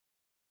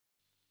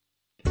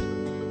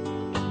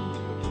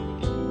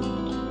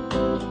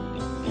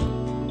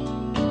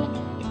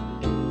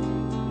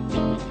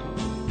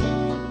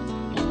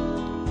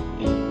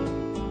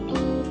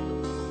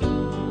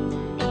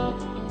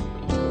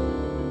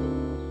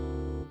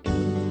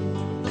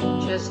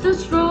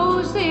chestnuts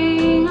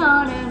roasting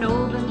on an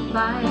open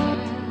fire,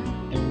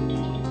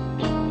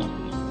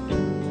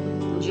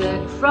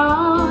 Jack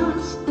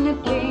Frost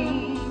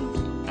nipping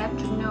at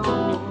your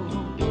nose,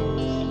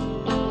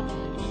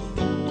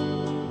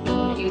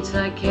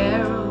 Yuletide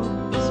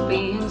carols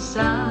being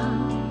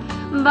sung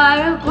by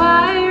a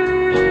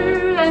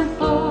choir and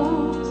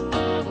folks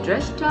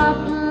dressed up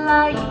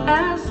like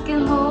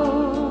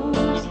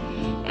Eskimos.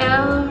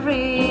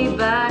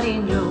 Everybody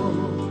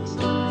knows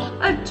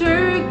a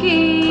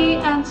turkey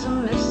and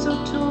some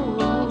mistletoe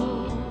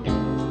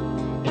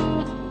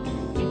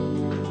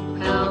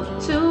help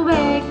to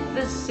make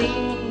the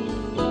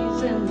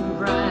season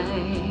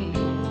bright.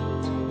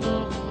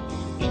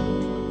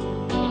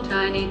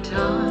 Tiny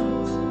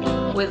tots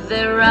with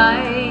their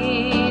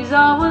eyes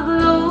all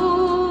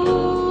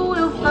aglow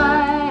will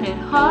find it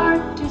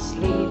hard to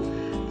sleep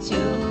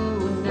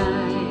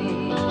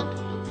tonight.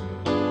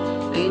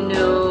 They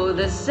know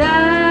the Santa's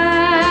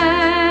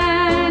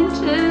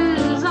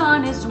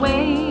on his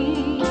way.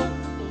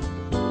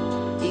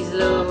 He's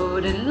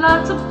loaded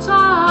lots of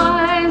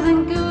toys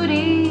and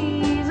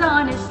goodies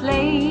on his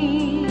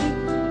sleigh,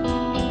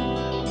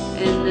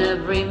 and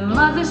every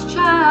mother's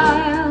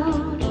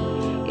child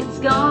it's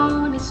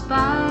gonna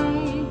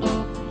spy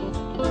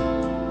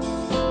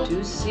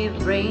to see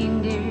if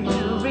reindeer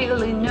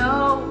really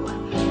know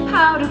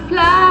how to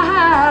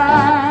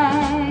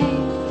fly.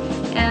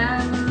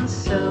 And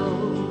so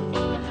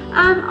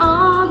I'm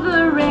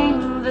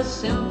offering the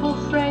simple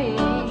phrase,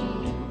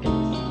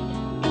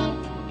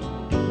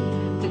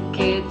 the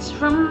kids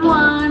from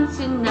 1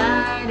 to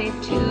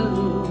 92.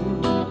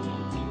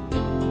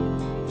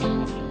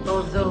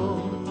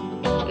 Although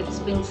it's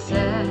been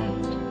said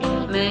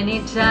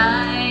many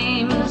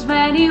times,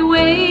 many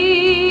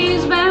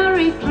ways,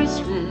 Merry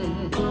Christmas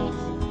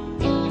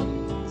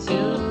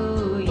to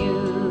you.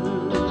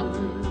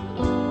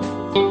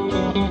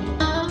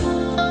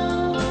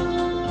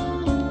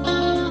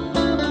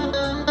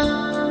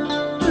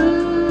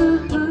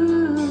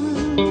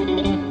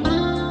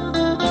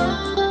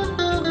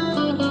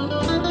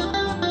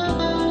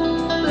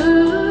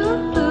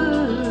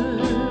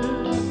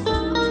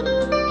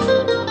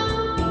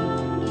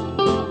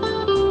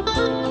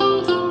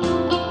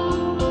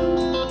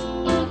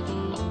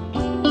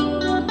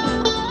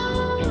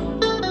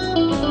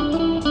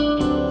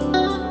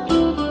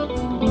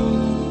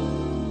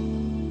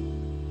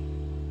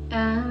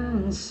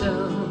 And so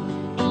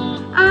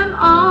I'm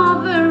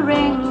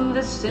offering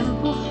the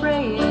simple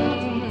phrase,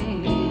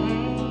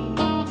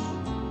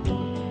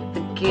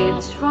 the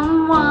kids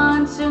from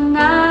 1 to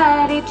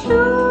 92.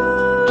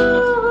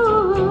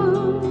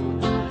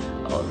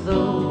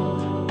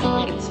 Although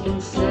it's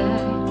been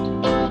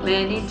said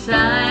many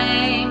times,